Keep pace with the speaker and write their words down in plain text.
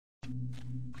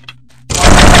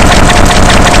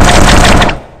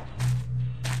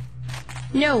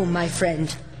No, my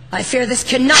friend. I fear this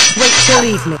cannot wait to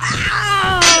leave me.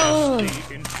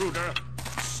 The intruder,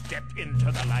 step into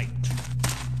the light.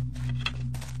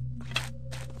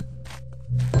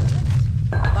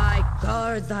 By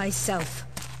guard thyself.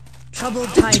 Troubled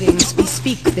tidings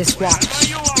bespeak this watch. There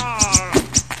you are!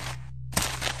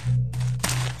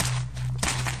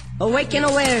 Awaken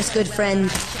unawares, good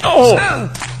friend. Oh!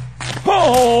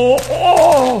 Oh!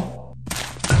 Oh!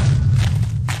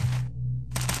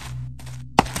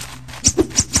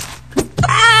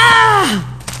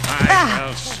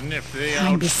 I'll sniff the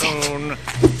out soon.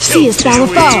 Seest thou a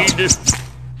foe?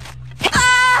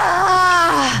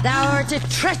 Thou art a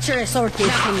treacherous orchid.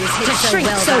 Nothing is hid To so shrink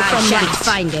well so that from I shan't that.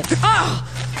 find it. Oh!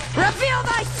 Reveal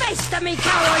thy face to me,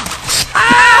 coward!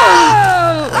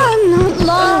 I'm not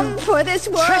long for this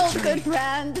world, Treachery. good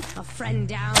friend. A friend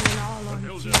down and all on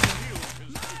Builder you. heals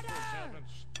his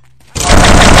servants.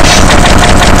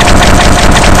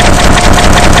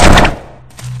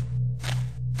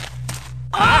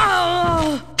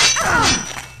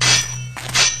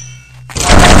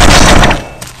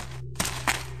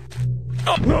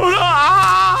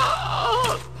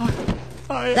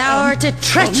 Thou art a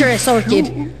treacherous orchid.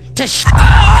 To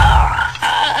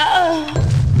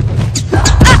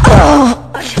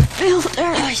Builder,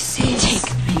 I see.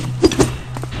 take me.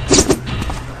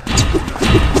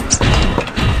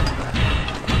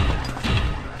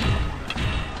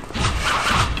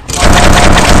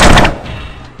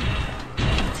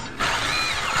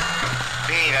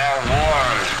 Be thou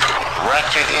warned,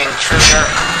 wretched intruder.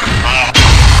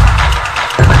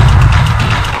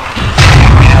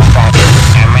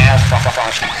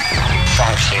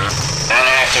 Malfunction.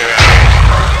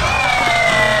 Unauthorized.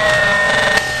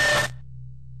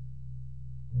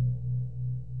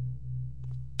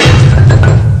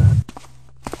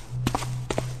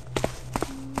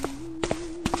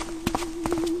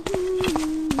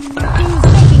 Who's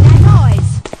making that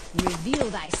noise? Reveal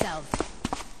thyself.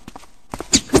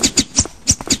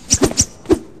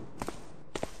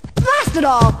 Blast it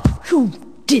all! Who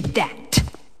did that?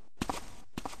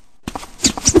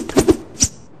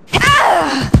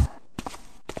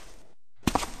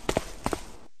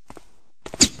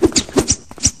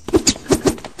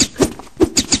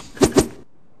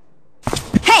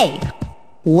 Hey!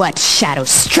 What shadow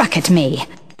struck at me?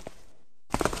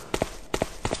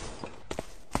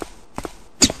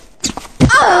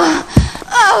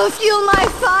 Oh, fuel my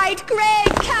fight,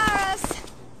 great Karas!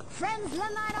 Friends,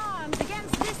 lend thy